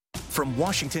From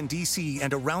Washington, D.C.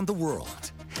 and around the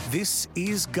world, this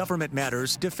is Government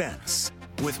Matters Defense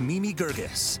with Mimi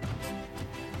Gerges.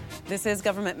 This is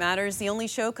Government Matters, the only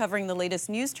show covering the latest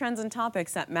news, trends, and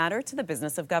topics that matter to the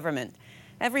business of government.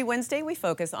 Every Wednesday, we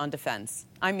focus on defense.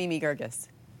 I'm Mimi Gerges.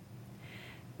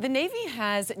 The Navy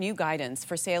has new guidance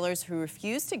for sailors who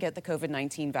refuse to get the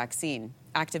COVID-19 vaccine.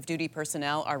 Active duty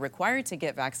personnel are required to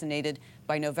get vaccinated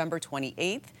by November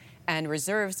 28th and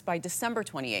reserves by December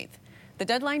 28th. The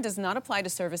deadline does not apply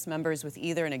to service members with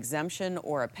either an exemption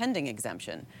or a pending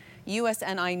exemption.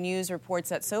 USNI News reports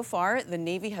that so far, the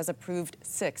Navy has approved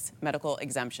 6 medical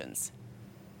exemptions.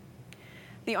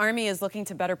 The Army is looking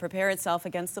to better prepare itself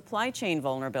against supply chain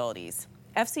vulnerabilities.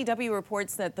 FCW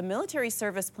reports that the military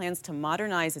service plans to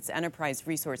modernize its enterprise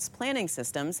resource planning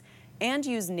systems and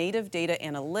use native data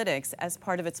analytics as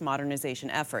part of its modernization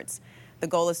efforts. The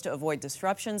goal is to avoid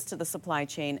disruptions to the supply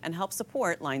chain and help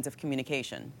support lines of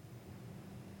communication.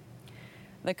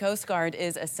 The Coast Guard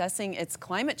is assessing its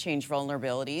climate change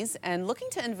vulnerabilities and looking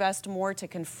to invest more to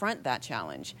confront that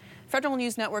challenge. Federal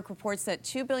News Network reports that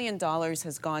 $2 billion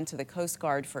has gone to the Coast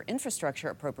Guard for infrastructure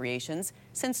appropriations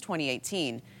since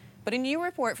 2018. But a new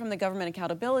report from the Government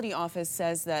Accountability Office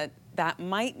says that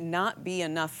might not be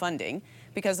enough funding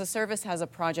because the service has a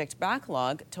project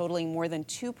backlog totaling more than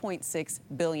 $2.6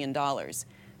 billion.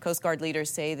 Coast Guard leaders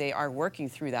say they are working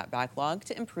through that backlog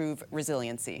to improve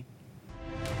resiliency.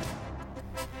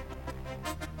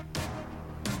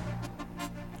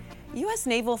 U.S.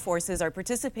 naval forces are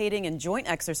participating in joint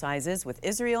exercises with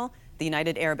Israel, the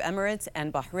United Arab Emirates,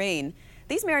 and Bahrain.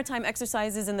 These maritime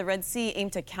exercises in the Red Sea aim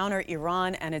to counter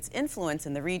Iran and its influence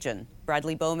in the region.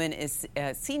 Bradley Bowman is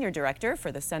Senior Director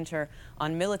for the Center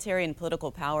on Military and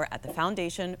Political Power at the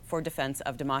Foundation for Defense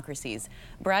of Democracies.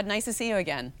 Brad, nice to see you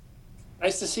again.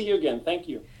 Nice to see you again. Thank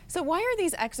you. So why are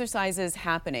these exercises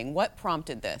happening? What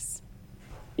prompted this?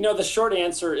 You know, the short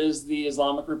answer is the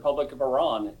Islamic Republic of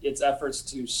Iran. Its efforts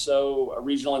to sow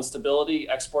regional instability,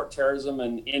 export terrorism,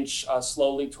 and inch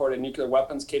slowly toward a nuclear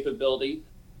weapons capability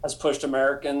has pushed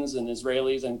Americans and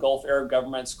Israelis and Gulf Arab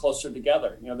governments closer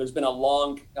together. You know, there's been a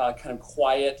long, kind of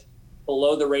quiet,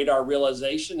 below-the-radar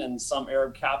realization in some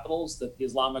Arab capitals that the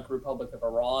Islamic Republic of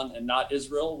Iran and not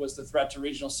Israel was the threat to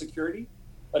regional security.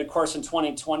 But of course, in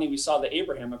 2020, we saw the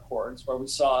Abraham Accords, where we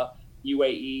saw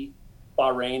UAE,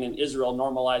 Bahrain, and Israel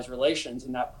normalize relations,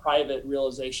 and that private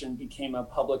realization became a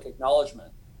public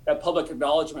acknowledgement. That public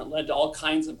acknowledgement led to all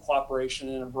kinds of cooperation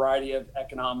in a variety of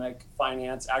economic,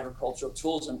 finance, agricultural,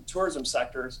 tools, and tourism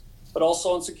sectors, but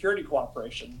also in security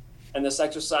cooperation. And this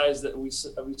exercise that we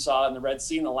saw in the Red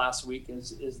Sea in the last week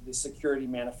is the security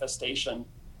manifestation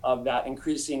of that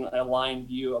increasing aligned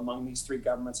view among these 3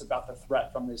 governments about the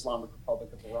threat from the Islamic Republic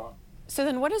of Iran. So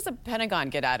then what does the Pentagon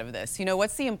get out of this? You know,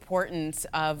 what's the importance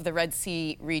of the Red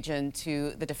Sea region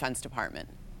to the Defense Department?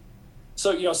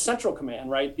 So, you know, Central Command,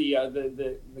 right,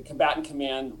 the combatant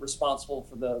command responsible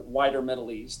for the wider Middle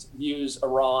East views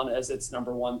Iran as its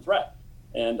number 1 threat.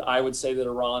 And I would say that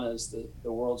Iran is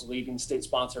the world's leading state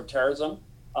sponsor of terrorism.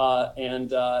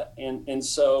 And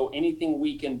so anything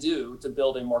we can do to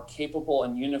build a more capable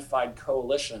and unified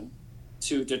coalition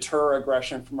to deter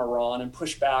aggression from Iran and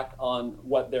push back on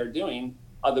what they're doing,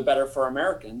 the better for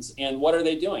Americans. And what are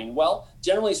they doing? Well,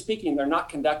 generally speaking, they're not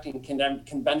conducting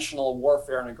conventional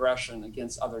warfare and aggression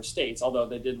against other states, although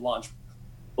they did launch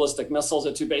ballistic missiles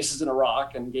at 2 bases in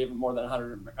Iraq and gave more than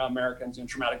 100 Americans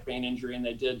traumatic brain injury, and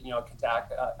they did,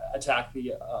 attack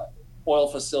the oil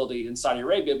facility in Saudi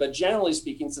Arabia. But generally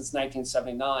speaking, since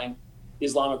 1979, the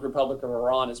Islamic Republic of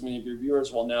Iran, as many of your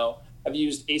viewers will know, have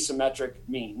used asymmetric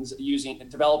means,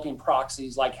 developing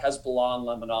proxies like Hezbollah in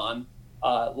Lebanon,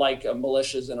 like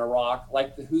militias in Iraq,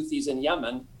 like the Houthis in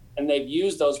Yemen, and they've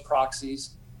used those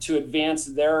proxies to advance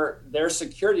their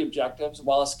security objectives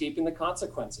while escaping the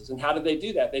consequences. And how do they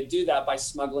do that? They do that by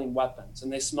smuggling weapons,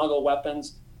 and they smuggle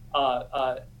weapons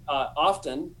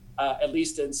often, at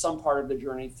least in some part of the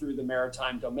journey, through the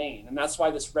maritime domain. And that's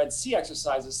why this Red Sea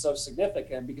exercise is so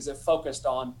significant, because it focused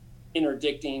on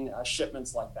interdicting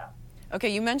shipments like that. Okay,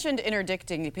 you mentioned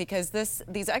interdicting because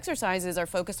these exercises are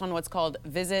focused on what's called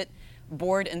visit,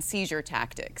 board, and seizure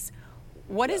tactics.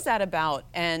 What is that about?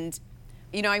 And,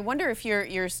 you know, I wonder if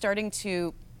you're starting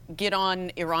to get on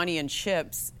Iranian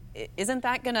ships. Isn't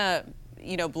that going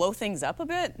to, blow things up a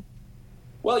bit?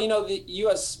 Well, the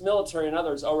U.S. military and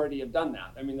others already have done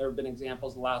that. I mean, there have been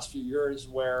examples the last few years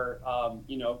where,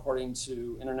 according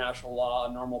to international law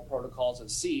and normal protocols at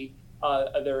sea,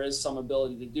 there is some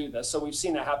ability to do this. So we've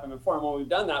seen that happen before. And when we've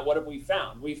done that, what have we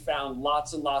found? We found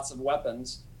lots and lots of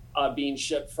weapons being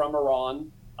shipped from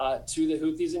Iran to the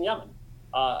Houthis in Yemen.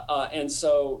 And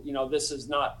so, this is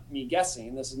not me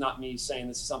guessing. This is not me saying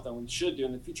this is something we should do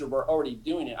in the future. We're already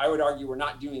doing it. I would argue we're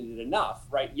not doing it enough,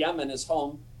 right? Yemen is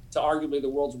home to arguably the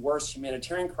world's worst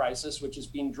humanitarian crisis, which is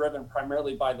being driven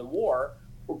primarily by the war.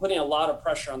 We're putting a lot of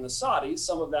pressure on the Saudis.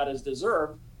 Some of that is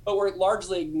deserved, but we're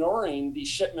largely ignoring the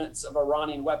shipments of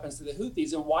Iranian weapons to the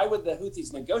Houthis. And why would the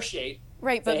Houthis negotiate?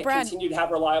 Right, but they Brad, continue to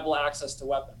have reliable access to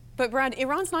weapons. But Brad,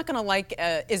 Iran's not going to like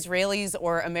Israelis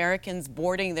or Americans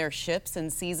boarding their ships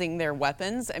and seizing their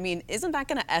weapons. I mean, isn't that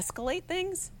going to escalate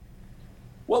things?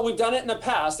 Well, we've done it in the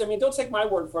past. I mean, don't take my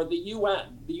word for it. The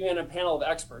UN, a panel of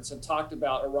experts have talked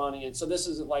about Iranian. So this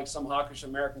isn't like some hawkish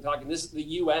American talking. This is the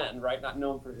UN, right? Not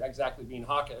known for exactly being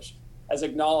hawkish, has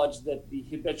acknowledged that the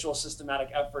habitual systematic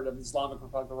effort of the Islamic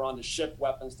Republic of Iran to ship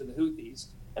weapons to the Houthis.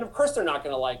 And of course, they're not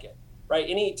going to like it, right?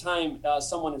 Anytime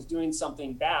someone is doing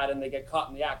something bad and they get caught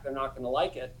in the act, they're not going to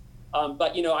like it.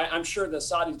 But, I'm sure the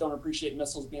Saudis don't appreciate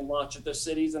missiles being launched at their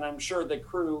cities. And I'm sure the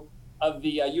crew of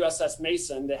the USS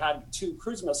Mason that had 2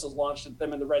 cruise missiles launched at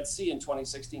them in the Red Sea in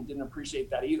 2016 didn't appreciate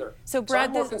that either. So, Brad,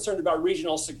 I'm more concerned about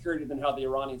regional security than how the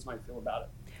Iranians might feel about it.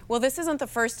 Well, this isn't the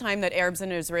first time that Arabs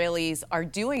and Israelis are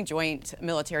doing joint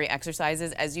military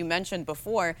exercises, as you mentioned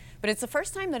before, but it's the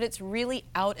first time that it's really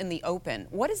out in the open.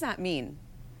 What does that mean?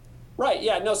 Right,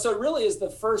 yeah, no, so it really is the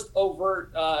first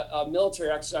overt military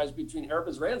exercise between Arab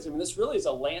and Israelis. I mean, this really is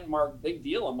a landmark big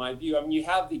deal in my view. I mean, you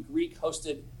have the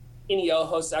Greek-hosted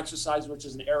INEO exercise, which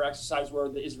is an air exercise where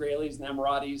the Israelis and the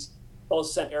Emiratis both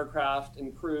sent aircraft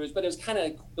and crews, but it was kind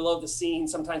of below the scene.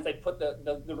 Sometimes they put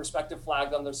the respective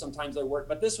flags on there, sometimes they weren't.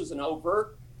 But this was an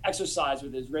overt exercise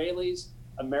with Israelis,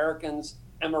 Americans,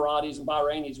 Emiratis, and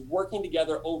Bahrainis working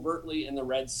together overtly in the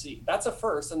Red Sea. That's a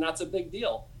first, and that's a big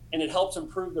deal. And it helps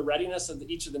improve the readiness of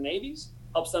each of the navies,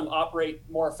 helps them operate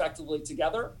more effectively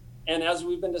together. And as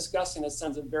we've been discussing, it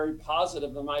sends a very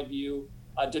positive, in my view,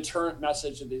 deterrent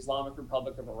message to the Islamic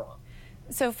Republic of Iran.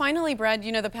 So finally, Brad,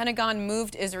 the Pentagon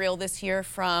moved Israel this year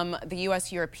from the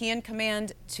U.S. European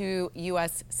Command to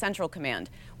U.S. Central Command.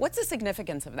 What's the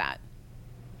significance of that?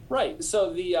 Right.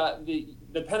 So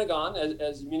the Pentagon,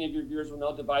 as many of your viewers will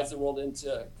know, divides the world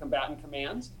into combatant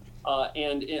commands.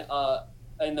 And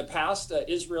in the past,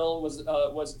 Israel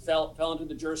fell into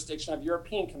the jurisdiction of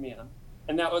European Command.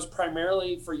 And that was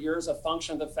primarily for years a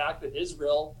function of the fact that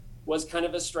Israel was kind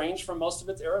of estranged from most of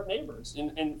its Arab neighbors.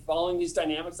 And following these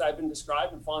dynamics that I've been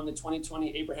described and following the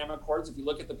 2020 Abraham Accords, if you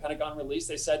look at the Pentagon release,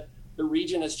 they said the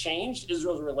region has changed.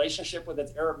 Israel's relationship with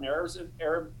its Arab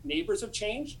neighbors have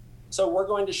changed. So we're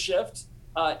going to shift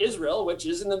Israel, which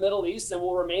is in the Middle East and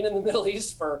will remain in the Middle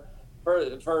East for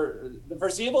the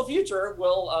foreseeable future,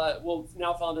 will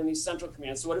now fall underneath Central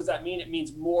Command. So what does that mean? It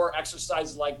means more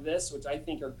exercises like this, which I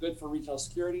think are good for regional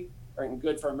security and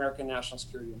good for American national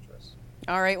security interests.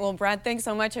 All right. Well, Brad, thanks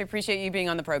so much. I appreciate you being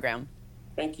on the program.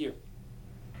 Thank you.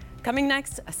 Coming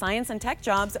next, science and tech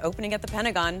jobs opening at the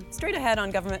Pentagon. Straight ahead on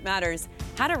Government Matters,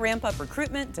 how to ramp up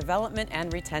recruitment, development,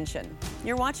 and retention.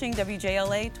 You're watching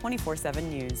WJLA 24/7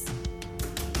 News.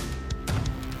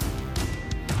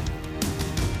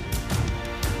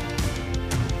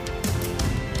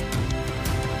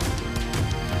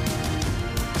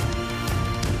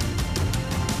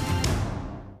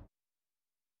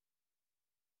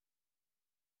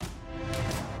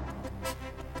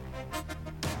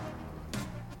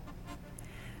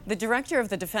 The director of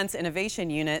the Defense Innovation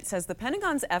Unit says the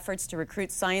Pentagon's efforts to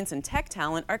recruit science and tech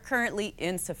talent are currently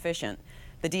insufficient.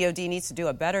 The DoD needs to do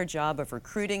a better job of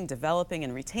recruiting, developing,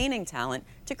 and retaining talent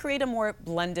to create a more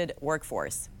blended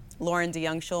workforce. Loren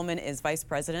DeJonge Schulman is Vice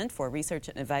President for Research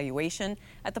and Evaluation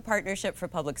at the Partnership for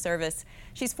Public Service.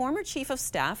 She's former Chief of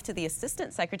Staff to the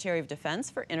Assistant Secretary of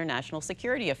Defense for International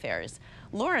Security Affairs.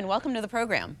 Loren, welcome to the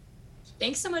program.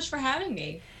 Thanks so much for having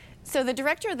me. So the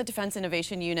director of the Defense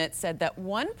Innovation Unit said that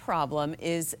one problem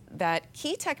is that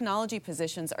key technology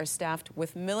positions are staffed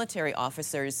with military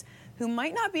officers who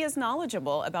might not be as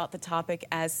knowledgeable about the topic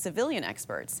as civilian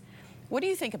experts. What do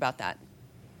you think about that?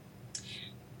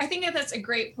 I think that's a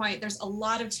great point. There's a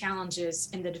lot of challenges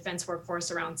in the defense workforce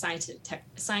around science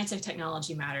and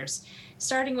technology matters.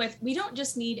 Starting with, we don't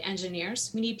just need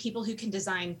engineers. We need people who can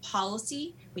design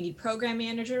policy. We need program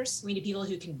managers. We need people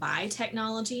who can buy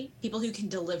technology, people who can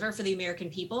deliver for the American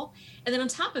people. And then on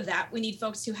top of that, we need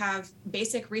folks who have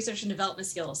basic research and development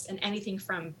skills and anything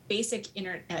from basic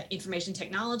information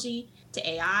technology to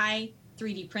AI,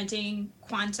 3D printing,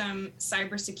 quantum,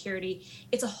 cybersecurity.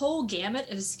 It's a whole gamut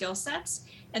of skill sets.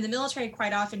 And the military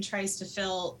quite often tries to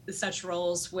fill such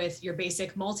roles with your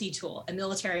basic multi-tool, a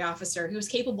military officer who is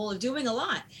capable of doing a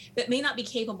lot, but may not be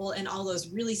capable in all those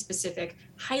really specific,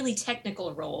 highly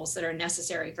technical roles that are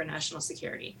necessary for national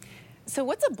security. So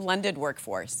what's a blended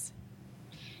workforce?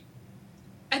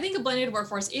 I think a blended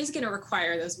workforce is going to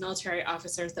require those military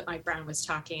officers that Mike Brown was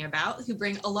talking about, who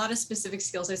bring a lot of specific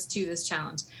skill sets to this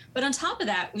challenge. But on top of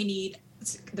that, we need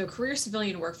the career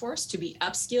civilian workforce to be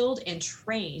upskilled and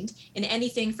trained in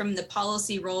anything from the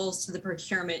policy roles to the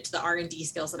procurement to the R&D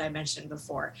skills that I mentioned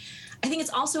before. I think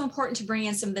it's also important to bring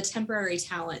in some of the temporary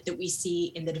talent that we see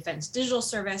in the Defense Digital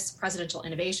Service, Presidential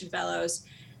Innovation Fellows,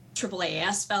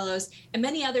 AAAS fellows, and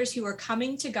many others who are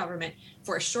coming to government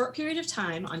for a short period of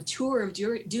time on tour of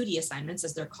duty assignments,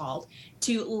 as they're called,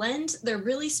 to lend their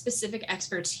really specific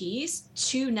expertise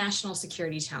to national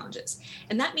security challenges.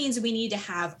 And that means we need to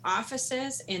have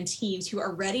offices and teams who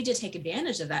are ready to take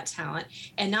advantage of that talent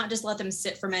and not just let them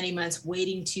sit for many months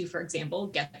waiting to, for example,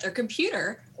 get their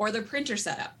computer or their printer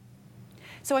set up.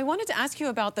 So I wanted to ask you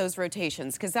about those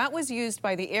rotations, because that was used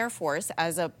by the Air Force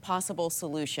as a possible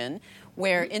solution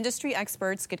where industry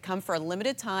experts could come for a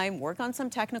limited time, work on some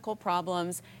technical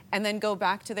problems, and then go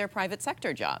back to their private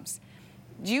sector jobs.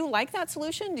 Do you like that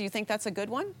solution? Do you think that's a good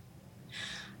one?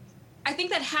 I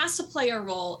think that has to play a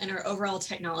role in our overall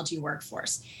technology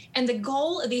workforce. And the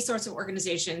goal of these sorts of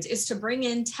organizations is to bring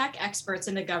in tech experts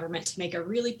into government to make a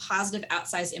really positive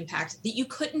outsized impact that you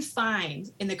couldn't find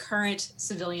in the current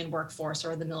civilian workforce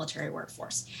or the military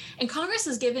workforce. And Congress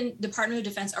has given Department of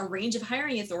Defense a range of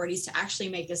hiring authorities to actually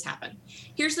make this happen.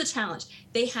 Here's the challenge.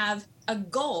 They have a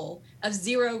goal of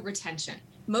zero retention.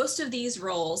 Most of these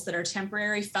roles that are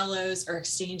temporary fellows or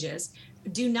exchanges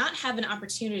do not have an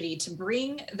opportunity to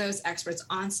bring those experts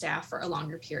on staff for a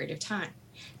longer period of time.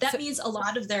 That means that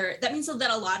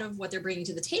a lot of what they're bringing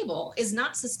to the table is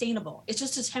not sustainable. It's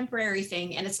just a temporary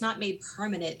thing, and it's not made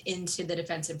permanent into the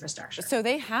defense infrastructure. So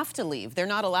they have to leave. They're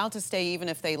not allowed to stay even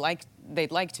if they'd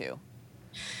like to.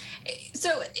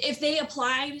 So if they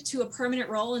applied to a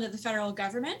permanent role into the federal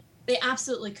government, they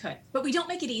absolutely could. But we don't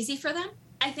make it easy for them.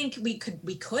 I think we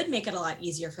could make it a lot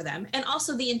easier for them. And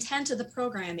also the intent of the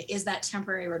program is that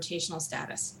temporary rotational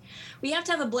status. We have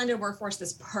to have a blended workforce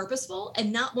that's purposeful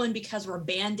and not one because we're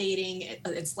band-aiding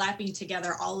and slapping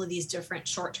together all of these different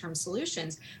short-term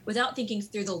solutions without thinking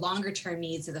through the longer-term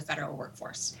needs of the federal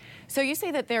workforce. So you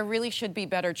say that there really should be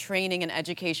better training and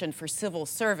education for civil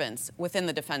servants within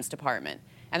the Defense Department,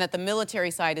 and that the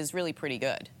military side is really pretty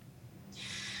good.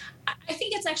 I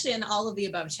think it's actually an all of the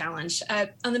above challenge.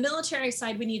 On the military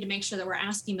side, we need to make sure that we're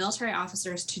asking military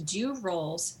officers to do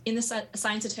roles in the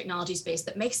science and technology space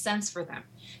that make sense for them.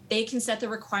 They can set the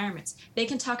requirements. They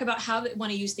can talk about how they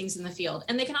want to use things in the field.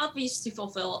 And they can obviously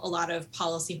fulfill a lot of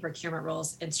policy and procurement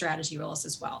roles and strategy roles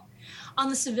as well. On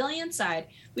the civilian side,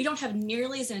 we don't have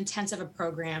nearly as intensive a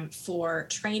program for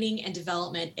training and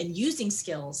development and using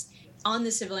skills on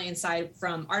the civilian side,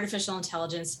 from artificial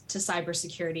intelligence to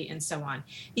cybersecurity and so on.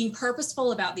 Being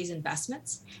purposeful about these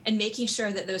investments and making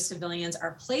sure that those civilians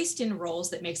are placed in roles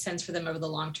that make sense for them over the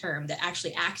long term, that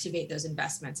actually activate those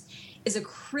investments, is a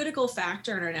critical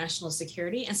factor in our national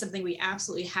security and something we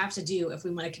absolutely have to do if we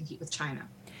want to compete with China.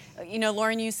 You know,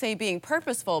 Lauren, you say being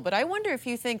purposeful, but I wonder if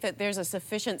you think that there's a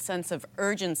sufficient sense of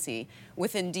urgency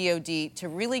within DoD to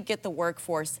really get the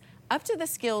workforce up to the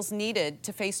skills needed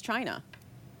to face China.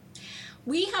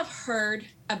 We have heard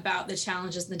about the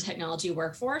challenges in the technology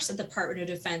workforce at the Department of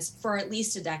Defense for at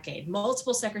least a decade.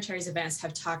 Multiple secretaries of defense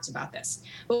have talked about this.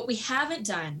 But what we haven't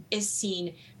done is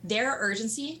seen their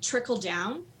urgency trickle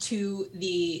down to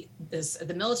the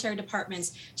military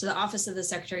departments, to the Office of the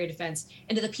Secretary of Defense,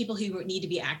 and to the people who need to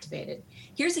be activated.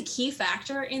 Here's a key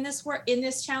factor in this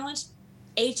challenge: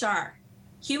 HR.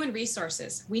 Human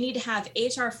resources. We need to have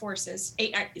HR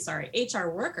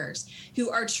workers who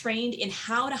are trained in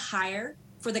how to hire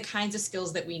for the kinds of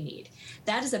skills that we need.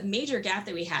 That is a major gap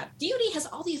that we have. DoD has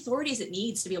all the authorities it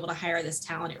needs to be able to hire this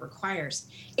talent it requires.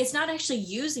 It's not actually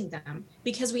using them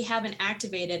because we haven't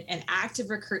activated an active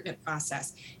recruitment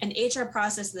process, an HR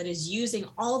process that is using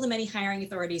all the many hiring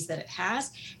authorities that it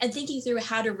has and thinking through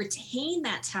how to retain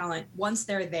that talent once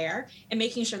they're there and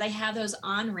making sure they have those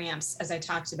on-ramps, as I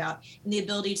talked about, and the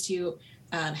ability to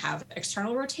have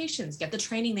external rotations, get the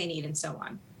training they need, and so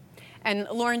on. And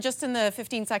Lauren, just in the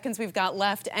 15 seconds we've got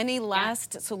left, any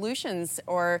last solutions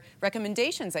or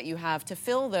recommendations that you have to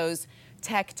fill those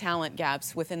tech talent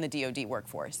gaps within the DoD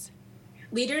workforce?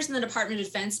 Leaders in the Department of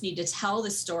Defense need to tell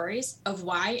the stories of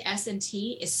why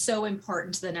S&T is so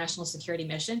important to the national security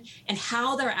mission and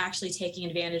how they're actually taking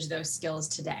advantage of those skills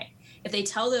today. If they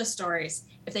tell those stories,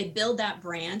 if they build that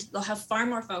brand, they'll have far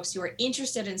more folks who are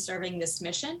interested in serving this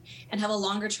mission and have a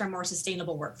longer term, more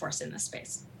sustainable workforce in this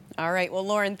space. All right. Well,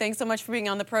 Lauren, thanks so much for being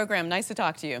on the program. Nice to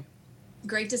talk to you.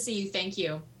 Great to see you. Thank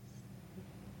you.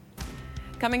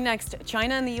 Coming next,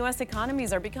 China and the U.S.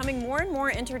 economies are becoming more and more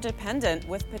interdependent,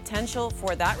 with potential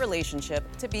for that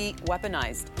relationship to be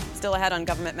weaponized. Still ahead on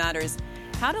Government Matters,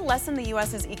 how to lessen the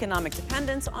U.S.'s economic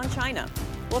dependence on China.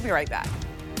 We'll be right back.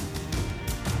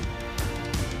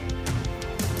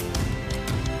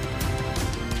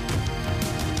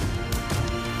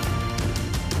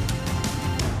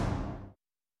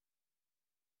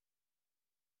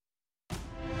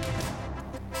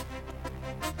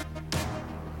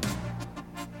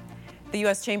 The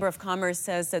U.S. Chamber of Commerce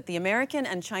says that the American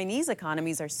and Chinese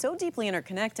economies are so deeply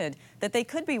interconnected that they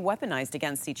could be weaponized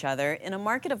against each other in a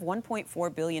market of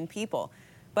 1.4 billion people.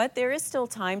 But there is still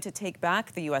time to take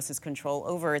back the U.S.'s control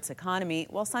over its economy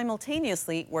while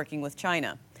simultaneously working with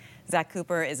China. Zack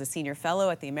Cooper is a senior fellow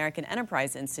at the American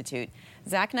Enterprise Institute.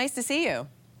 Zack, nice to see you.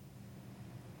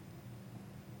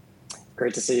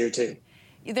 Great to see you, too.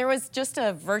 There was just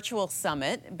a virtual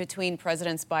summit between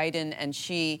Presidents Biden and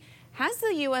Xi. Has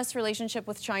the U.S. relationship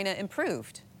with China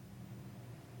improved?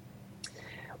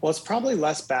 Well, it's probably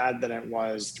less bad than it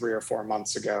was 3 or 4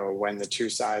 months ago when the two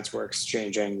sides were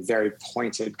exchanging very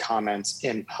pointed comments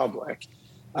in public.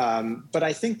 But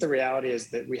I think the reality is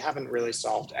that we haven't really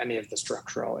solved any of the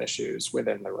structural issues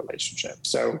within the relationship.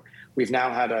 So we've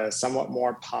now had a somewhat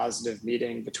more positive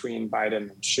meeting between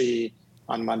Biden and Xi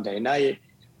on Monday night.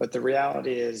 But the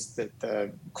reality is that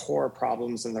the core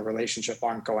problems in the relationship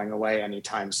aren't going away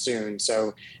anytime soon.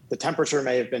 So the temperature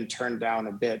may have been turned down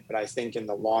a bit, but I think in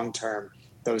the long term,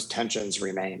 those tensions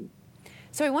remain.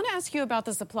 So I want to ask you about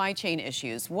the supply chain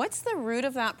issues. What's the root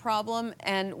of that problem,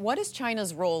 and what is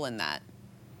China's role in that?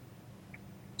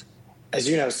 As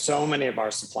you know, so many of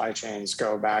our supply chains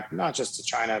go back not just to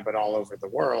China, but all over the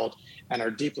world and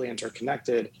are deeply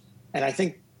interconnected. And I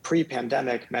think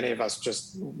pre-pandemic, many of us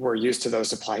just were used to those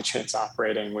supply chains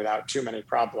operating without too many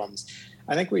problems.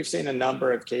 I think we've seen a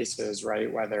number of cases,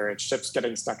 right, whether it's ships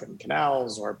getting stuck in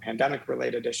canals or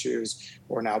pandemic-related issues,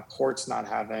 or now ports not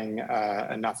having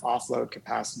enough offload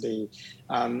capacity,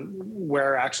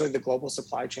 where actually the global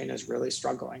supply chain is really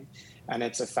struggling. And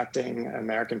it's affecting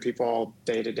American people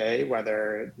day to day,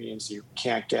 whether it means you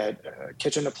can't get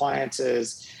kitchen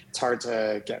appliances, it's hard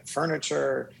to get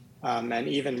furniture, and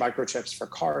even microchips for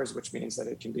cars, which means that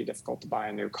it can be difficult to buy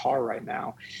a new car right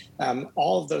now.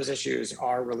 All of those issues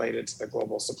are related to the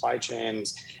global supply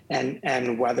chains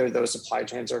and whether those supply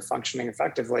chains are functioning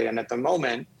effectively. And at the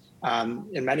moment,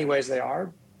 in many ways they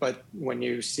are, but when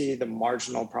you see the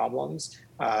marginal problems,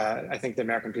 I think the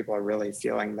American people are really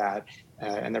feeling that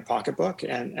in their pocketbook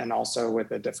and also with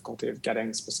the difficulty of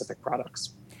getting specific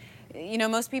products. You know,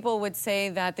 most people would say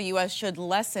that the U.S. should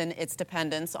lessen its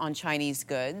dependence on Chinese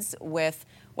goods with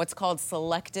what's called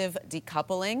selective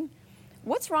decoupling.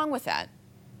 What's wrong with that?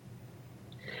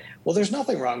 Well, there's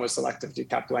nothing wrong with selective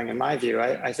decoupling, in my view.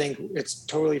 I think it's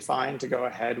totally fine to go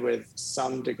ahead with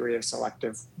some degree of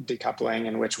selective decoupling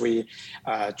in which we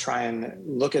try and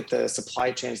look at the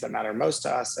supply chains that matter most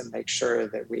to us and make sure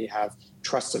that we have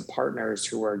trusted partners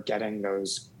who are getting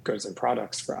those goods and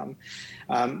products from.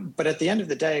 But at the end of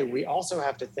the day, we also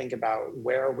have to think about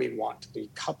where we want to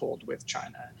be coupled with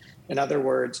China. In other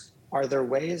words, are there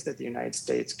ways that the United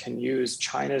States can use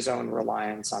China's own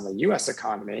reliance on the U.S.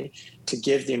 economy to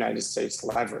give the United States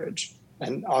leverage?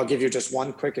 And I'll give you just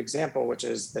one quick example, which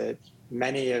is that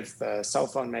many of the cell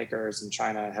phone makers in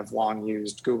China have long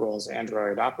used Google's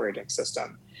Android operating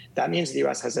system. That means the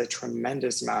U.S. has a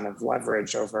tremendous amount of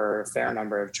leverage over a fair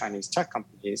number of Chinese tech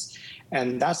companies.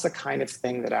 And that's the kind of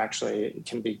thing that actually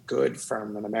can be good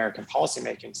from an American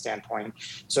policymaking standpoint,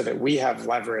 so that we have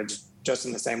leverage just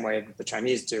in the same way that the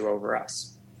Chinese do over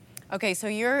us. Okay, so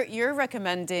you're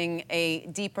recommending a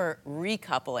deeper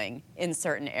recoupling in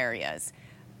certain areas.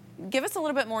 Give us a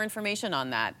little bit more information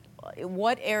on that.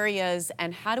 What areas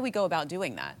and how do we go about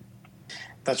doing that?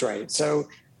 That's right. So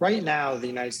right now, the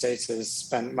United States has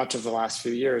spent much of the last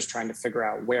few years trying to figure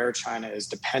out where China is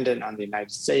dependent on the United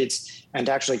States and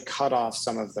to actually cut off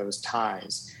some of those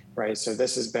ties. Right. So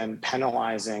this has been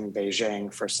penalizing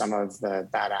Beijing for some of the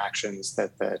bad actions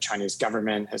that the Chinese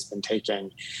government has been taking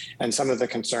and some of the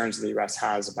concerns the U.S.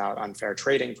 has about unfair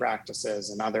trading practices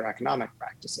and other economic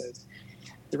practices.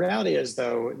 The reality is,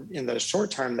 though, in the short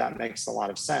term, that makes a lot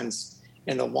of sense.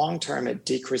 In the long term, it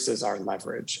decreases our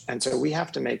leverage. And so we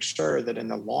have to make sure that in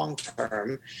the long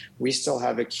term, we still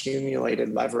have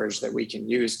accumulated leverage that we can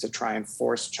use to try and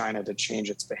force China to change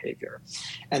its behavior.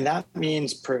 And that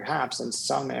means perhaps in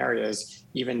some areas,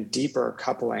 even deeper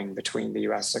coupling between the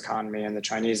US economy and the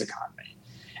Chinese economy.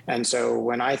 And so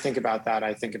when I think about that,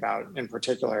 I think about in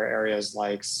particular areas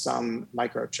like some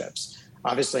microchips.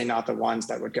 Obviously not the ones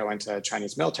that would go into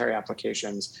Chinese military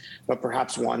applications, but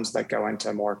perhaps ones that go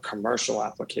into more commercial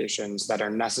applications that are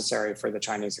necessary for the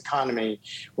Chinese economy,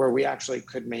 where we actually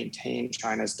could maintain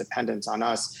China's dependence on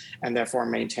us and therefore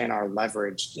maintain our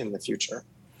leverage in the future.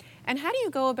 And how do you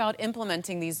go about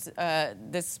implementing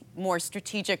this more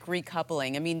strategic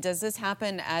recoupling? I mean, does this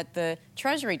happen at the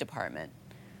Treasury Department?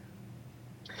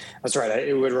 That's right.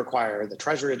 It would require the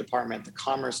Treasury Department, the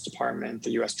Commerce Department,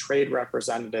 the U.S. Trade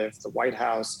Representative, the White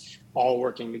House, all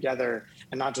working together.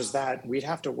 And not just that, we'd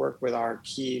have to work with our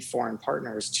key foreign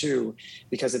partners too,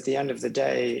 because at the end of the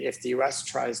day, if the U.S.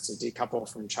 tries to decouple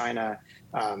from China,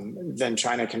 then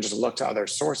China can just look to other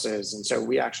sources. And so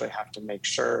we actually have to make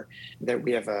sure that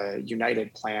we have a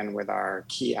united plan with our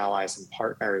key allies and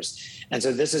partners. And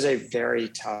so this is a very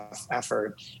tough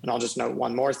effort. And I'll just note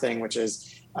one more thing, which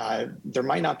is there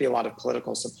might not be a lot of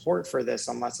political support for this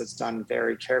unless it's done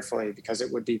very carefully, because it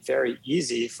would be very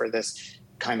easy for this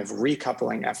kind of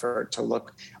recoupling effort to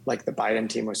look like the Biden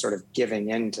team was sort of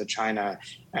giving in to China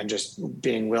and just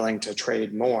being willing to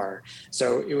trade more.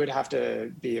 So it would have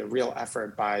to be a real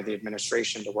effort by the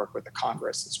administration to work with the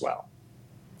Congress as well.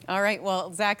 All right.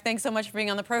 Well, Zach, thanks so much for being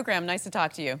on the program. Nice to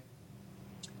talk to you.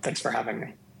 Thanks for having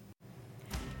me.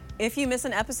 If you miss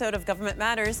an episode of Government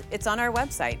Matters, it's on our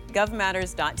website,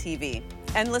 govmatters.tv.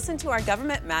 And listen to our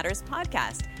Government Matters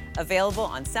podcast, available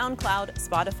on SoundCloud,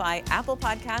 Spotify, Apple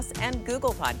Podcasts, and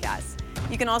Google Podcasts.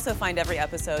 You can also find every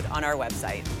episode on our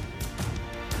website.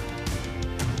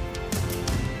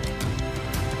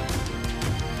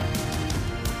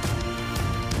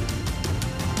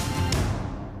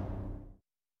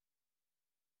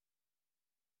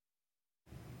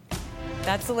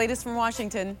 That's the latest from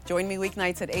Washington. Join me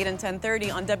weeknights at 8 and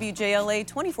 10:30 on WJLA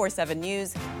 24/7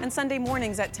 News and Sunday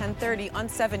mornings at 10:30 on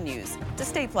 7 News to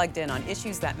stay plugged in on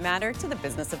issues that matter to the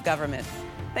business of government.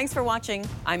 Thanks for watching.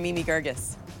 I'm Mimi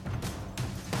Gergis.